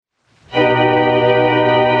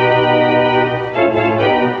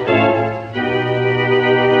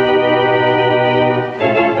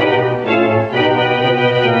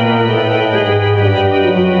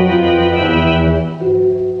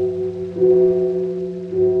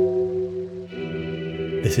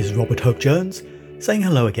This is Robert Hope Jones saying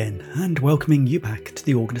hello again and welcoming you back to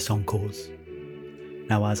the Organist Encores.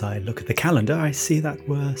 Now, as I look at the calendar, I see that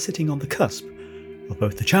we're sitting on the cusp of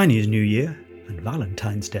both the Chinese New Year and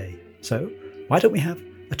Valentine's Day. So, why don't we have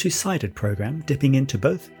a two-sided programme dipping into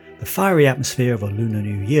both the fiery atmosphere of a Lunar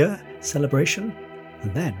New Year celebration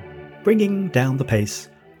and then bringing down the pace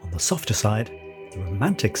on the softer side, the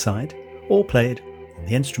romantic side, all played on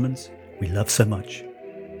the instruments we love so much.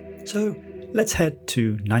 So, let's head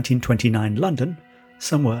to 1929 London,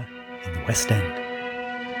 somewhere in the West End.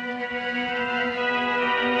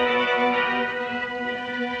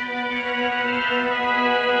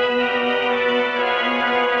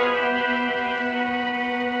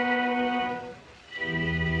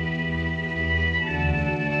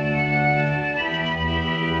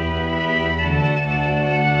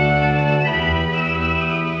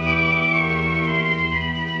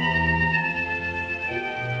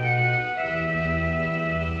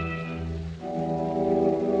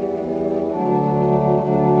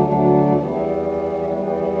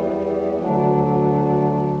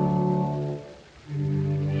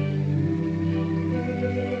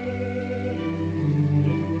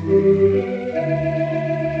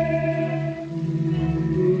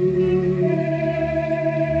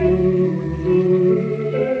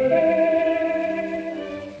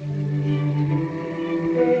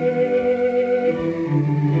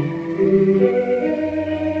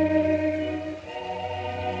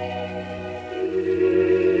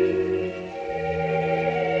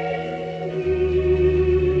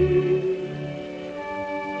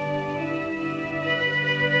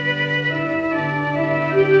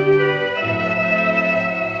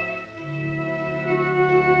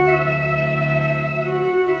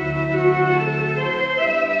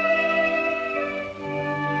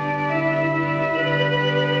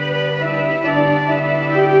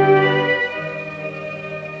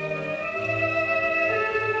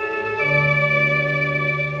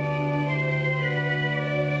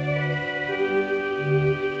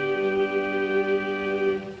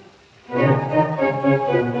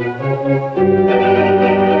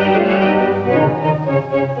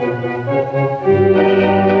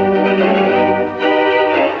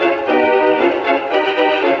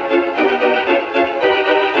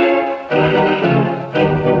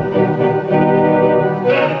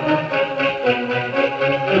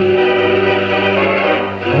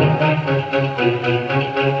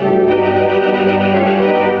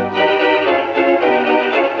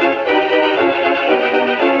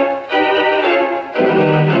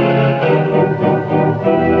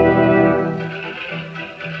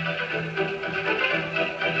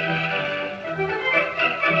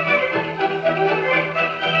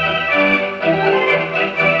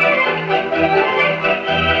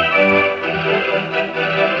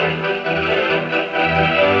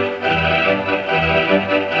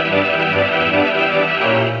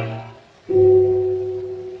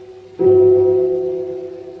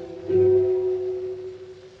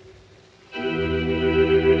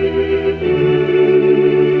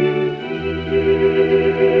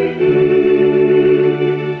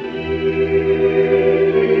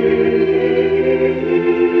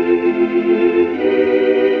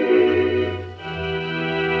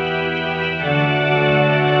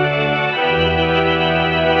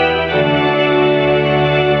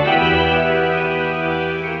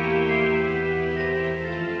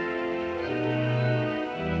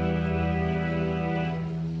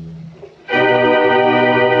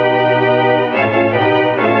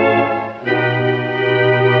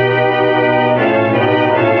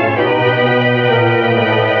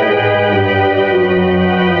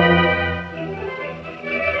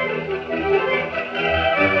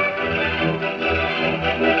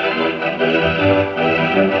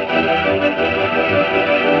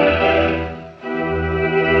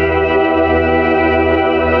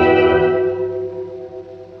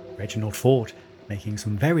 Reginald Fort making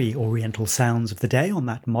some very oriental sounds of the day on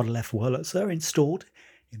that Model F Wurlitzer installed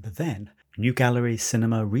in the then New Gallery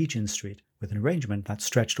Cinema Regent Street with an arrangement that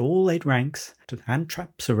stretched all 8 ranks and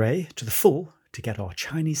traps array to the full to get our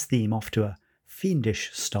Chinese theme off to a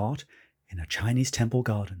fiendish start in a Chinese temple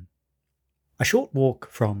garden. A short walk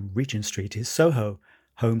from Regent Street is Soho,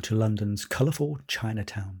 home to London's colourful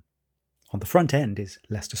Chinatown. On the front end is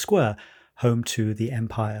Leicester Square, home to the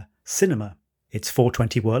Empire Cinema. Its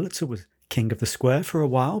 420 Wurlitzer was king of the square for a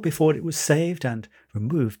while before it was saved and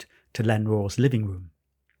removed to Len Raw's living room.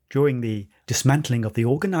 During the dismantling of the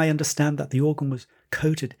organ, I understand that the organ was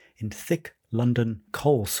coated in thick London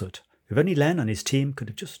coal soot. If only Len and his team could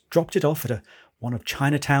have just dropped it off at one of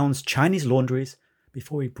Chinatown's Chinese laundries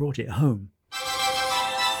before he brought it home.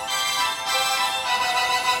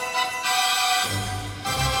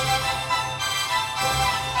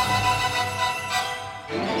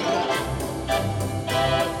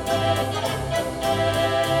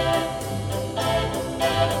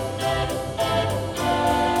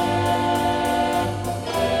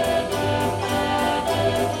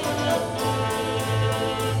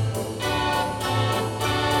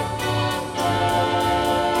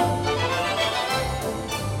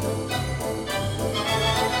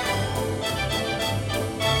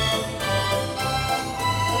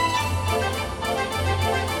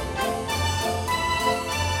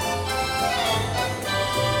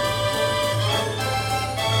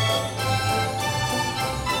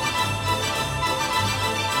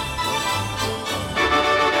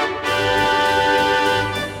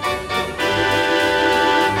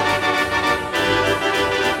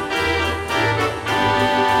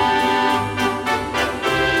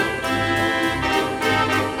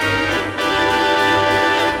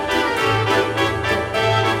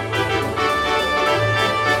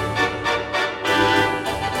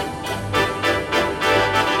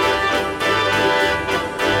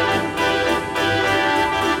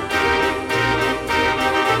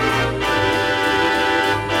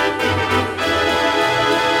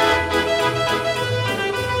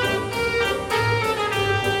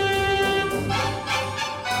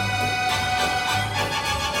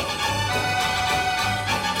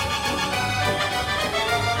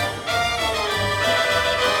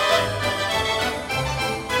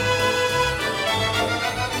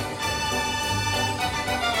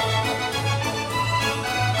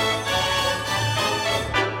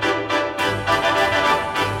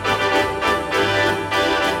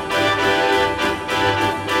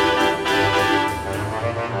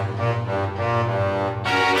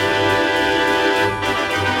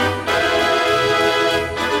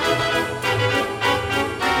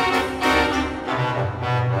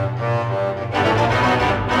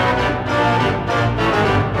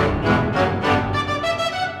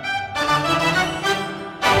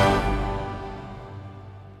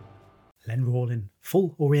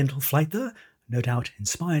 full Oriental flight there, no doubt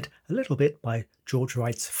inspired a little bit by George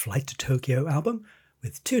Wright's Flight to Tokyo album,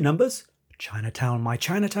 with 2 numbers, Chinatown My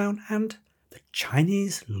Chinatown and The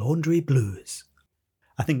Chinese Laundry Blues.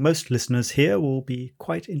 I think most listeners here will be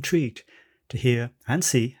quite intrigued to hear and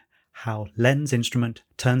see how Len's instrument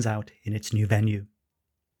turns out in its new venue.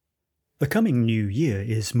 The coming new year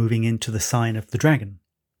is moving into the sign of the dragon.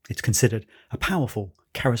 It's considered a powerful,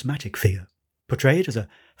 charismatic figure. Portrayed as a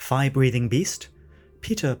fire-breathing beast,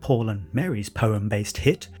 Peter, Paul and Mary's poem-based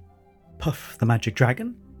hit, Puff the Magic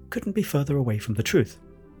Dragon, couldn't be further away from the truth.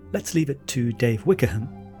 Let's leave it to Dave Wickerham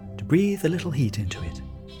to breathe a little heat into it.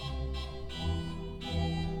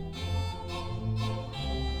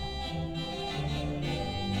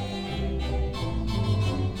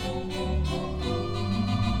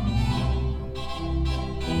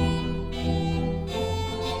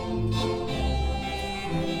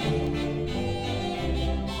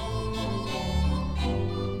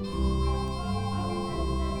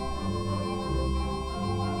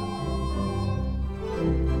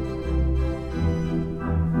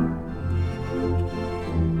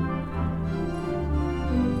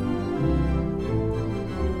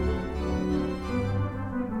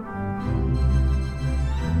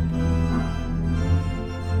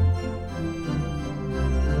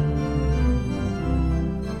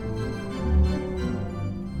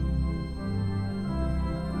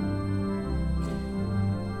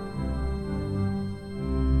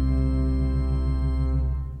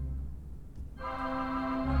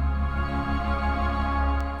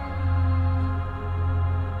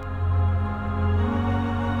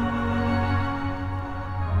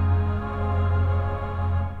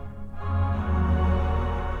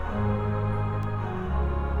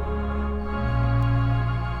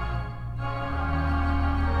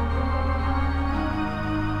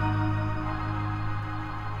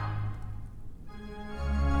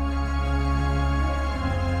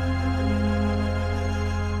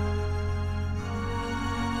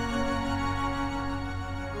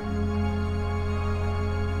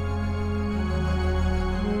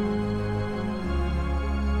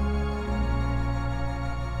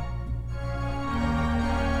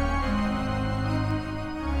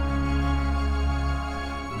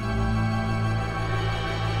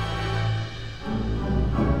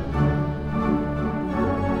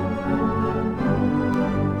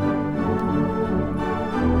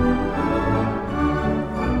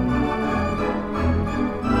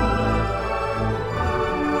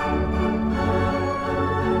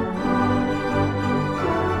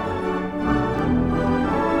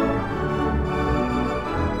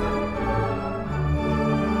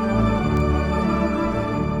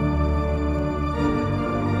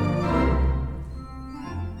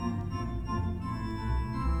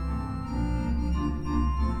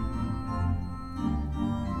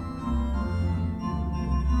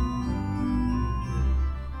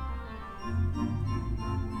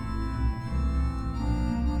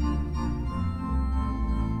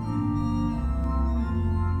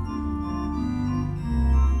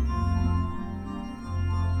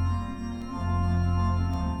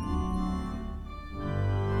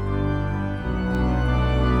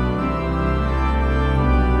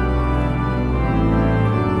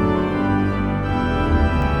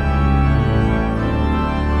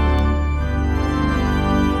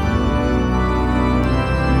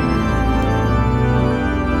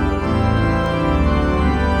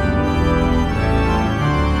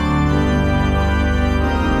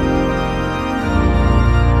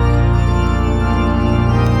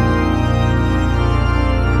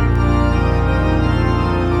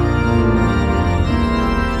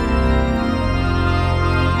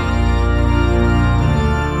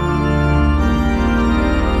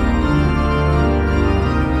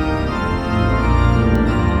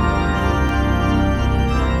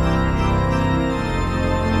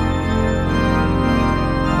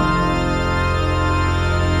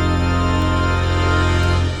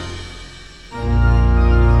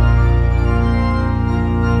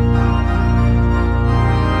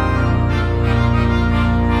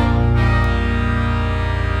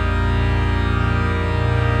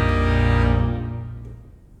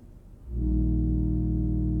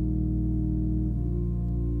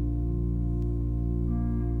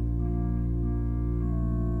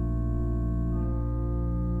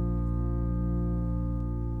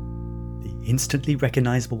 instantly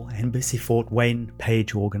recognisable Embassy Fort Wayne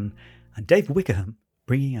Page organ, and Dave Wickerham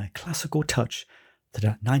bringing a classical touch to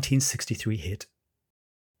that 1963 hit.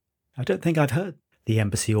 I don't think I've heard the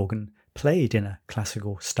Embassy organ played in a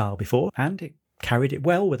classical style before, and it carried it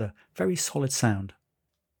well with a very solid sound.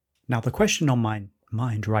 Now the question on my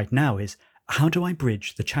mind right now is, how do I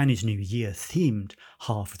bridge the Chinese New Year themed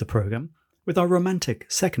half of the program with our romantic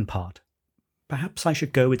second part? Perhaps I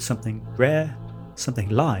should go with something rare, something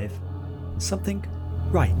live, and something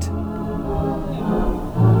right.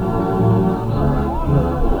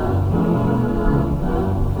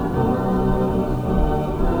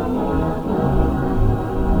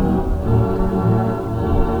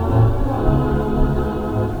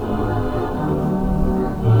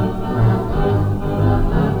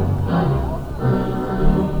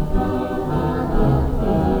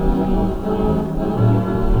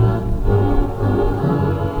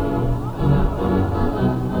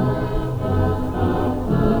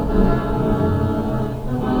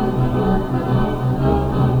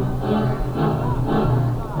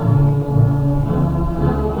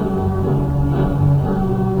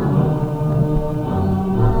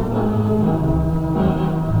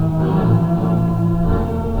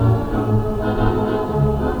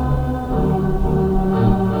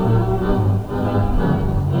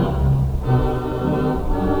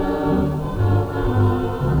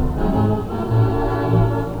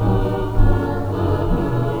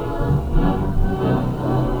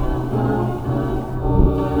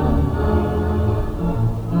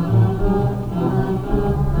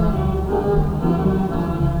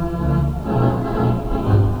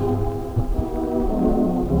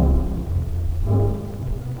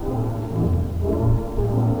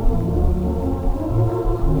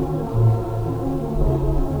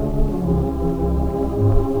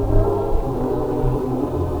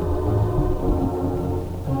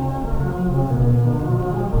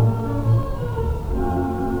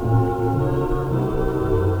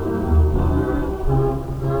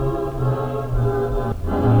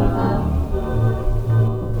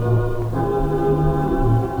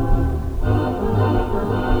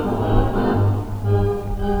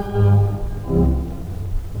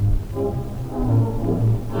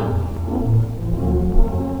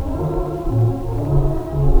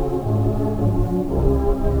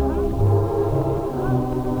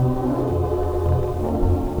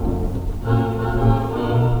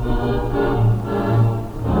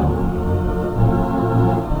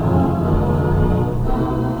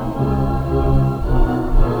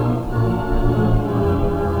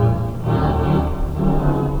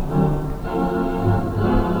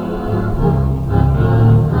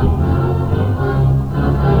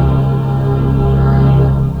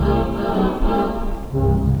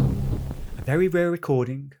 Very rare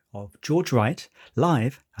recording of George Wright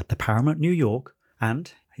live at the Paramount New York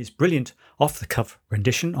and his brilliant off-the-cuff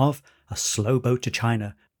rendition of A Slow Boat to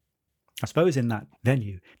China. I suppose in that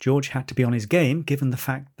venue, George had to be on his game given the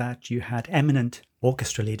fact that you had eminent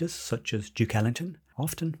orchestra leaders such as Duke Ellington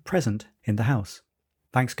often present in the house.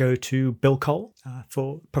 Thanks go to Bill Cole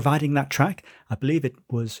for providing that track. I believe it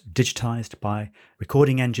was digitized by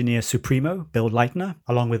recording engineer Supremo, Bill Leitner,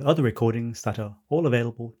 along with other recordings that are all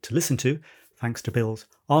available to listen to thanks to Bill's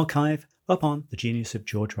archive up on the Genius of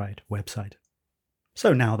George Wright website.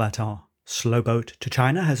 So now that our slow boat to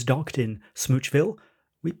China has docked in Smoochville,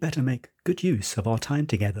 we'd better make good use of our time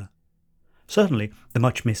together. Certainly, the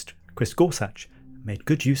much-missed Chris Gorsuch made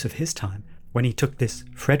good use of his time when he took this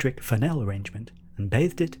Frederick Fennell arrangement and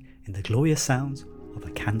bathed it in the glorious sounds of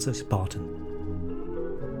a Kansas Barton.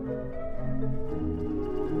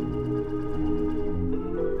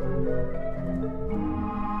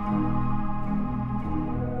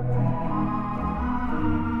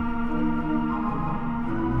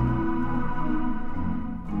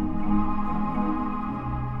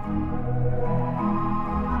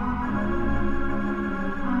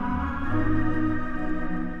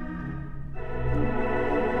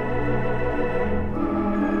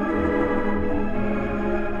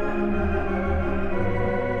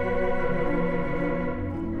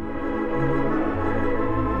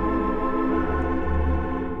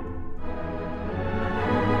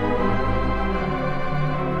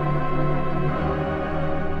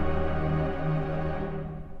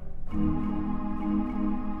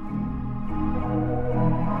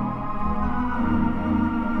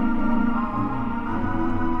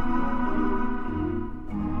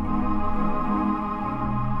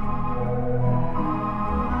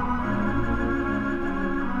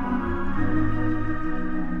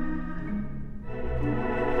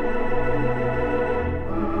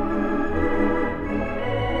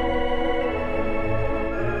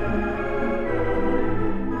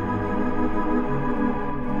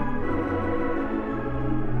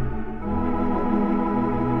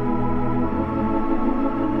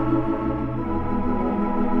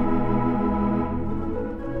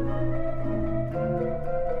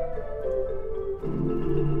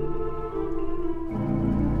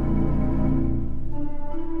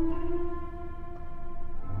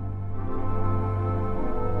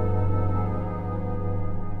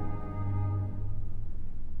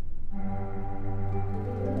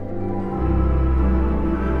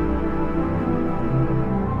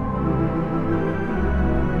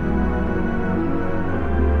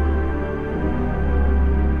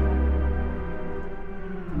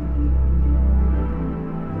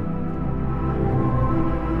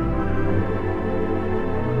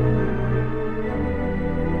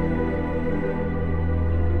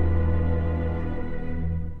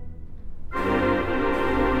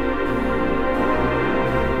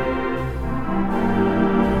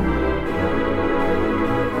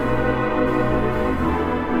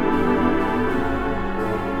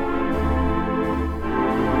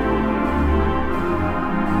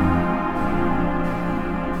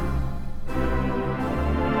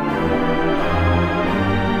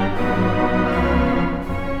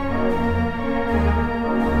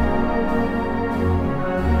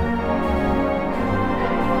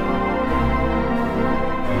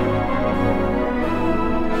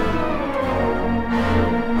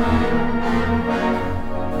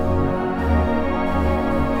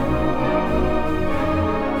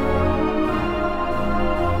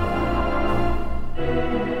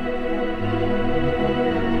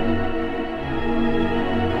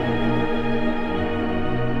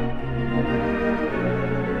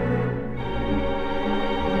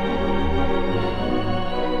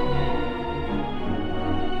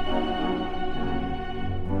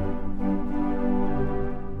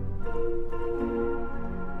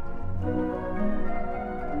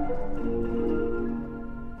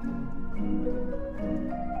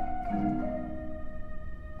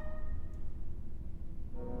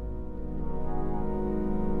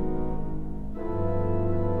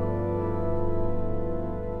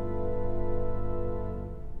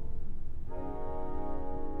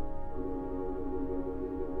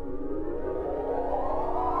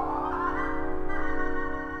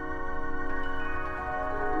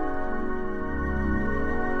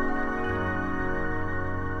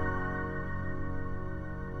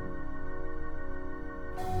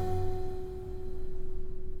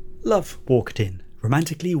 Love walked in,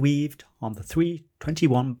 romantically weaved on the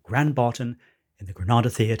 321 Grand Barton in the Granada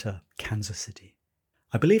Theatre, Kansas City.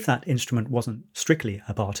 I believe that instrument wasn't strictly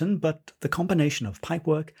a Barton, but the combination of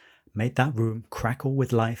pipework made that room crackle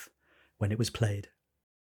with life when it was played.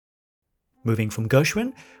 Moving from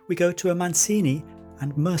Gershwin, we go to a Mancini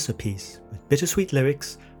and Mercer piece with bittersweet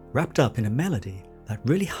lyrics wrapped up in a melody that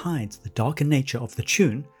really hides the darker nature of the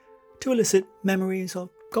tune to elicit memories of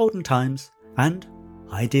golden times and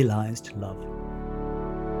idealized love.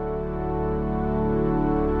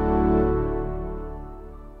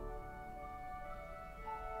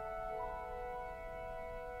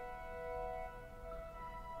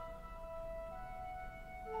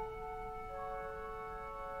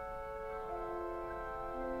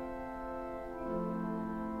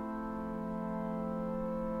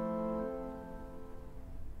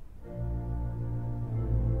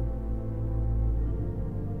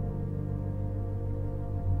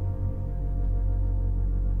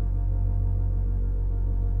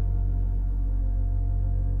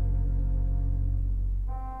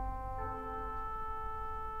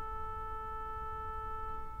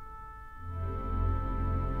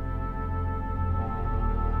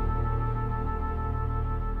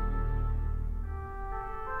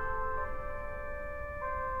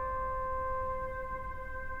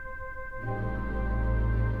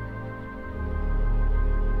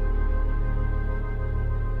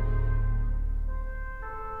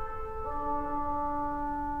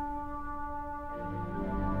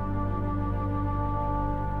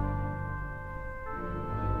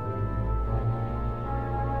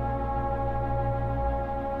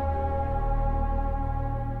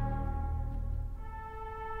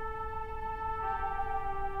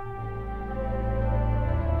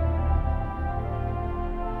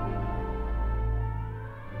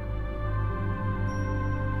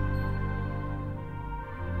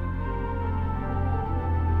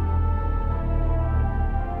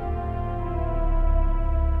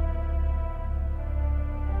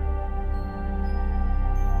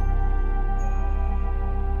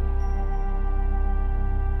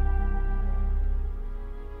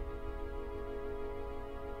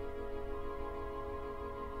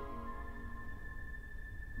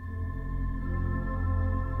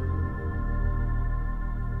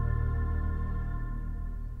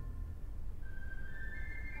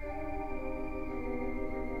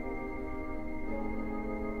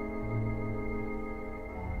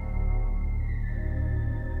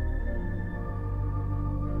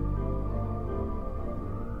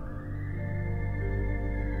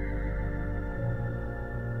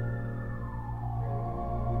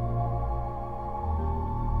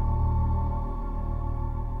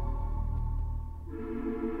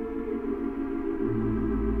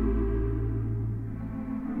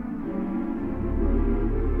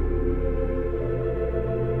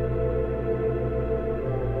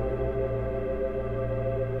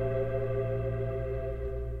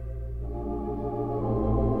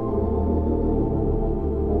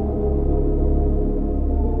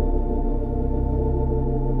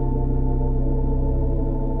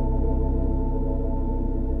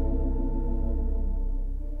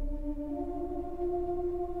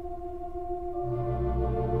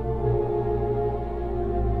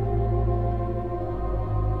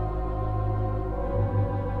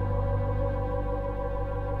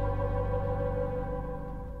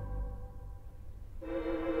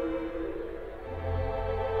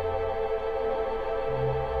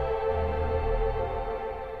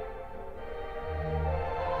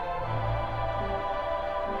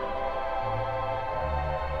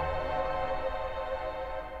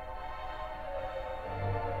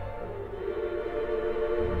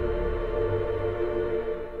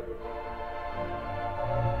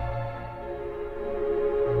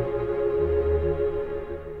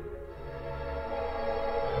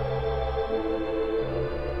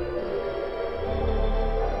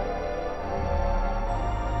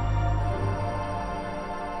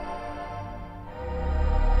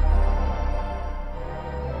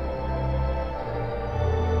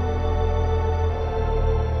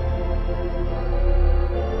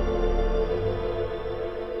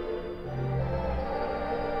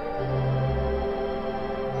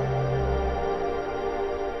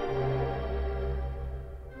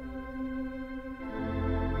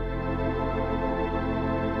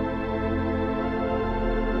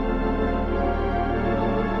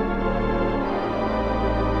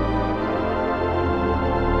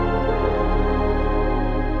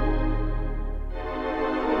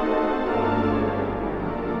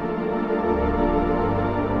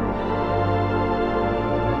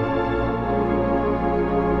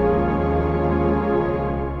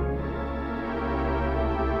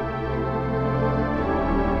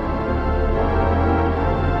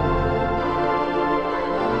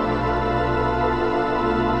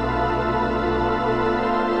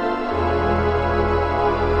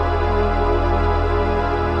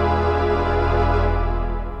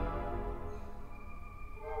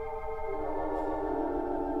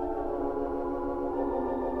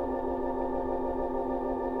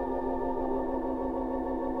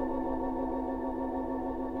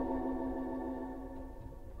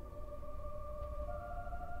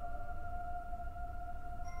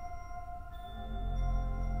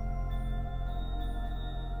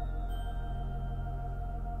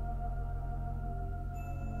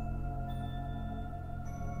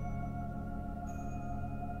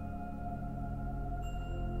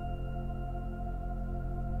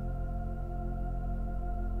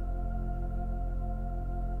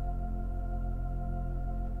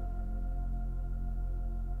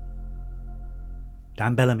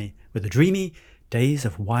 Dan Bellamy with the dreamy Days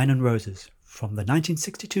of Wine and Roses from the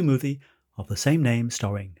 1962 movie of the same name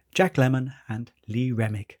starring Jack Lemmon and Lee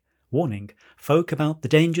Remick, warning folk about the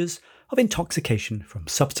dangers of intoxication from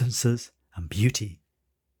substances and beauty.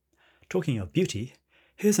 Talking of beauty,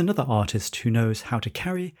 here's another artist who knows how to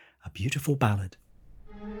carry a beautiful ballad.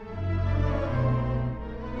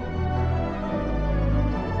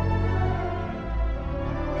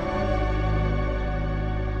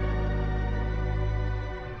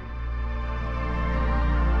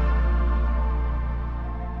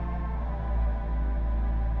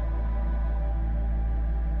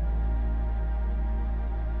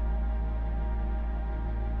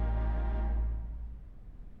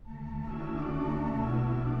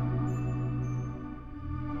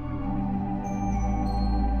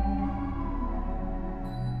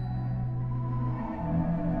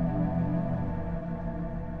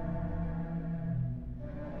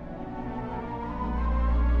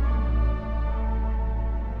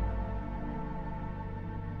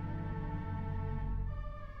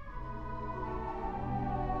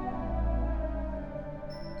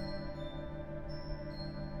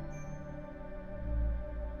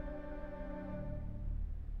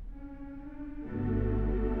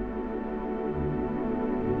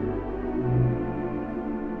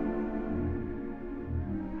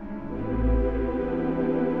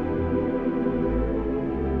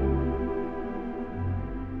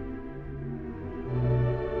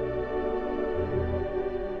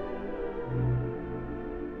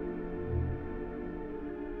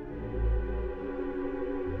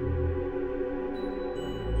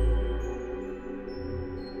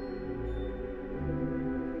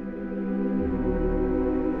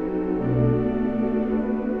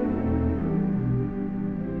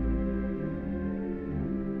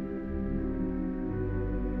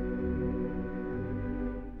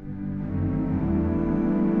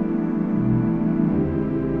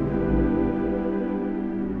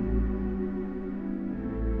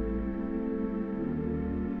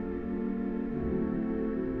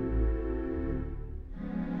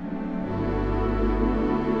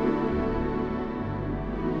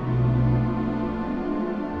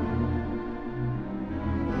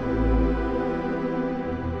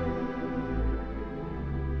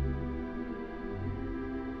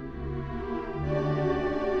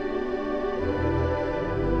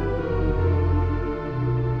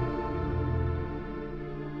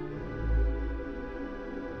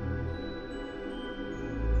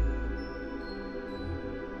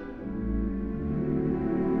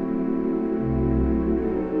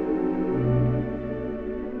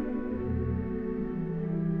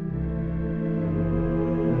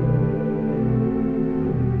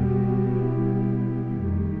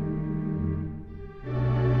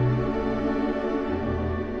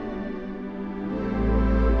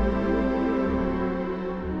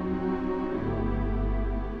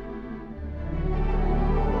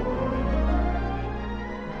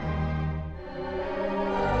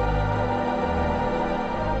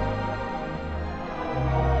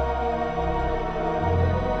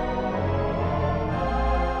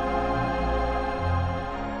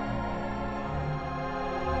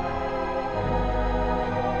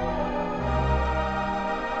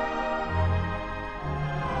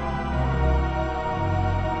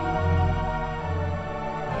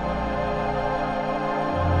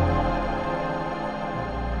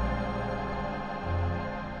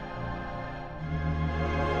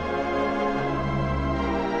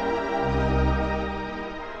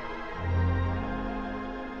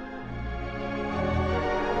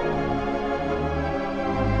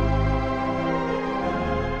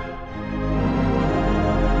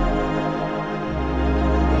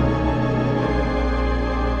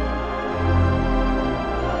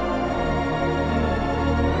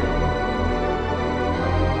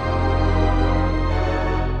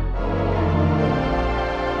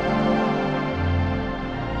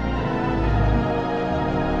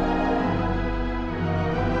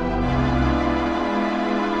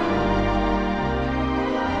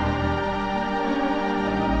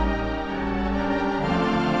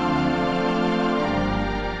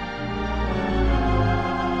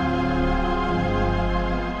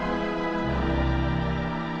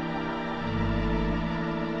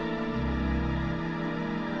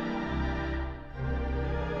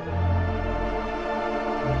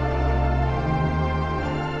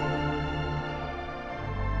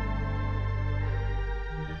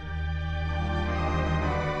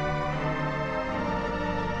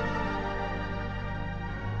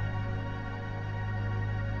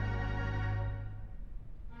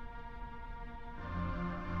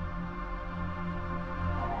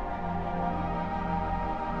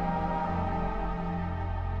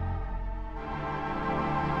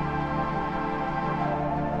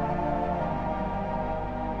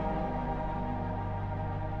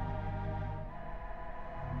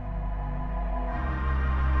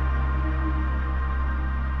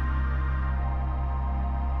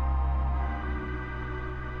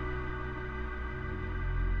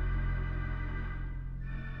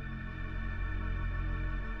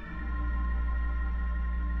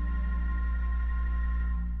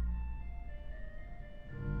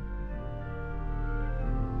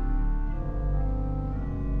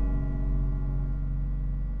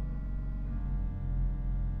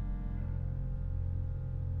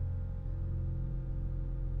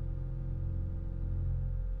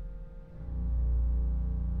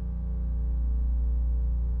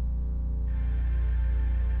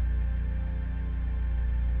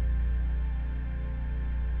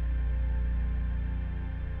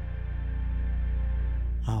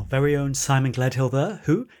 Our very own Simon Gledhill there,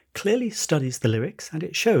 who clearly studies the lyrics, and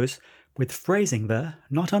it shows with phrasing there,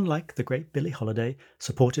 not unlike the great Billie Holiday,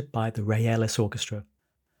 supported by the Ray Ellis Orchestra.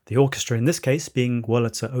 The orchestra in this case being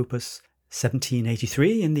Wurlitzer Opus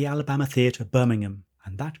 1783 in the Alabama Theatre, Birmingham,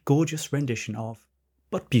 and that gorgeous rendition of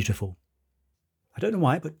But Beautiful. I don't know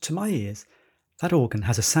why, but to my ears, that organ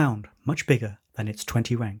has a sound much bigger than its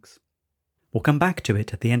 20 ranks. We'll come back to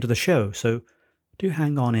it at the end of the show, so do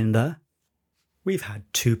hang on in there. We've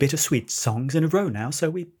had 2 bittersweet songs in a row now, so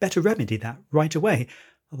we better remedy that right away,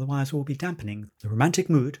 otherwise we'll be dampening the romantic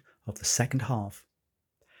mood of the second half.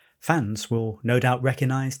 Fans will no doubt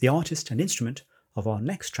recognise the artist and instrument of our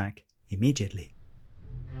next track immediately.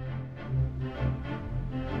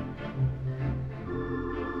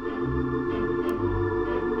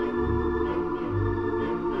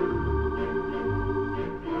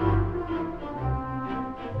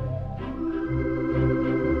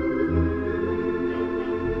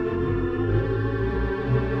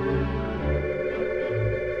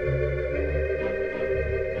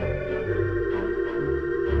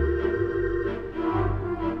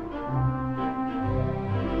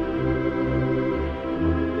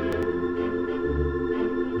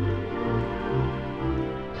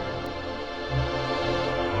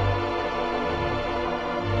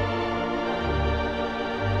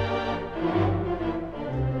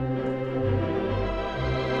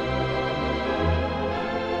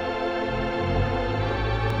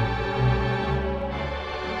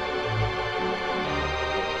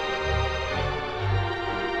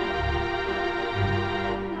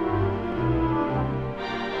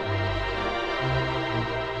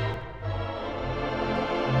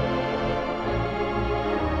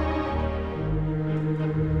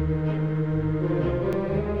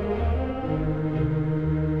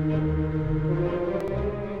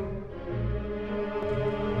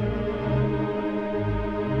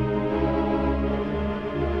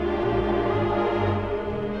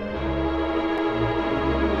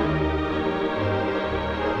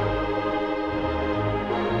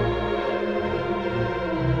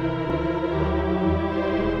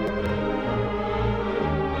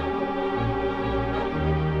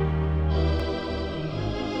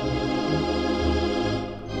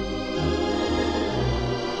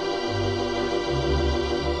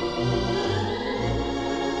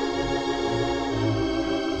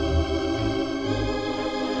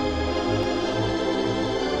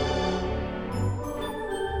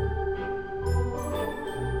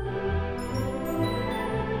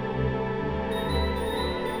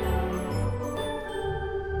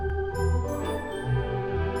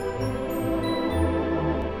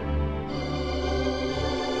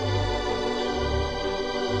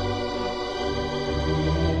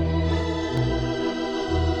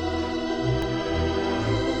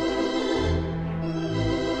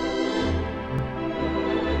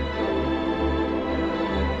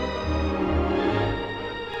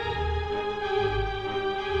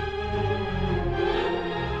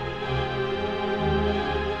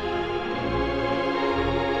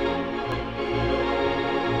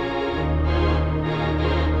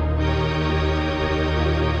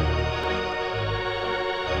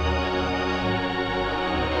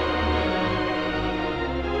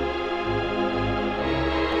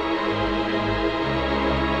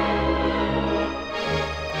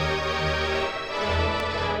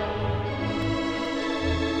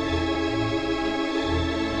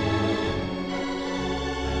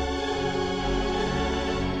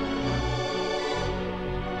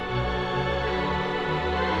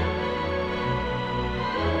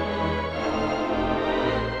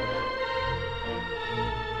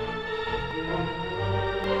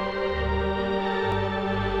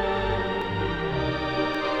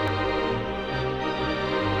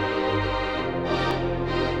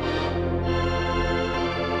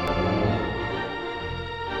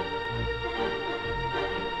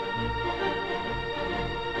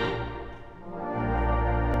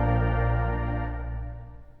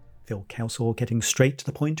 Phil Kelsall getting straight to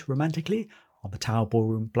the point romantically on the Tower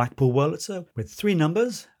Ballroom Blackpool Wurlitzer with 3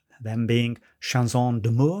 numbers, them being Chanson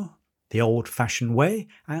d'amour, The Old-Fashioned Way,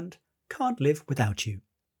 and Can't Live Without You.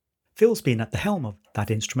 Phil's been at the helm of that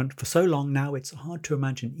instrument for so long now it's hard to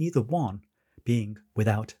imagine either one being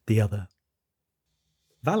without the other.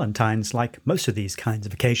 Valentines, like most of these kinds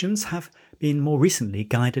of occasions, have been more recently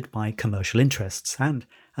guided by commercial interests, and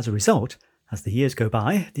as a result, as the years go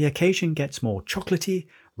by, the occasion gets more chocolatey,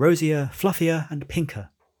 rosier, fluffier, and pinker.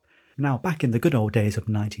 Now, back in the good old days of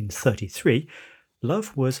 1933,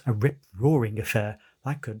 love was a rip-roaring affair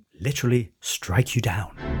that could literally strike you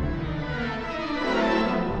down.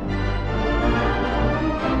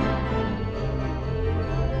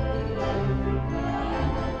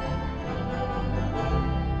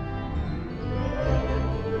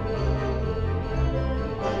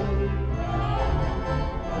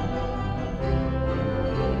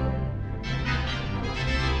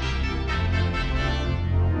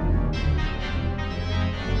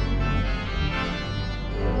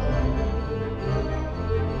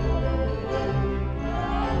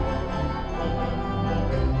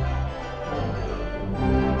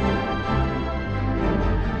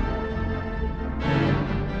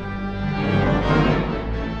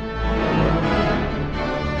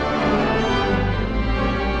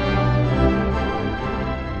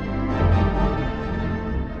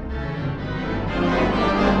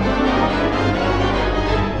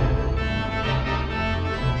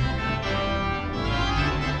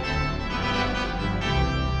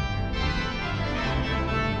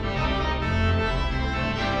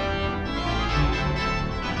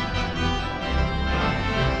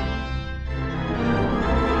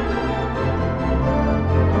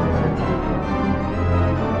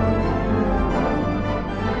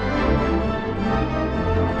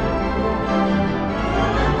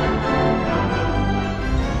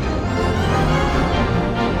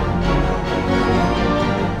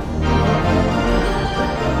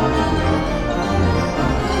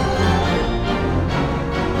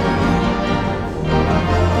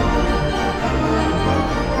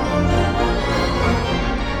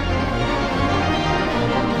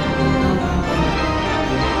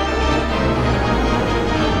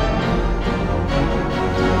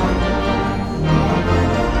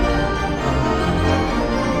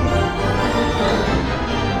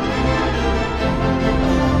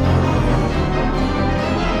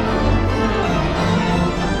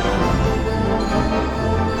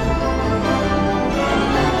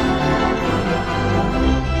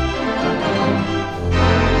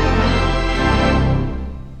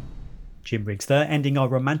 Jim Briggs there, ending our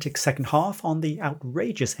romantic second half on the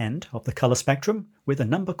outrageous end of the colour spectrum with a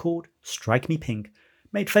number called Strike Me Pink,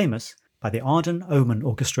 made famous by the Arden Omen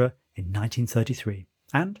Orchestra in 1933,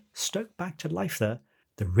 and stoked back to life there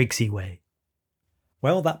the Riggsy way.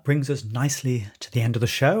 Well, that brings us nicely to the end of the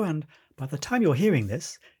show, and by the time you're hearing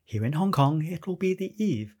this, here in Hong Kong, it will be the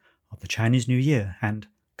eve of the Chinese New Year, and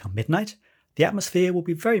come midnight, the atmosphere will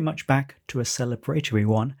be very much back to a celebratory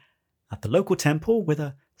one at the local temple, with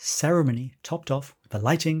a ceremony topped off with the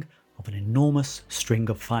lighting of an enormous string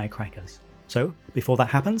of firecrackers. So, before that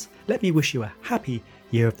happens, let me wish you a happy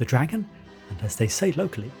Year of the Dragon, and as they say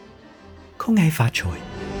locally, Kong Hei Fa Choi.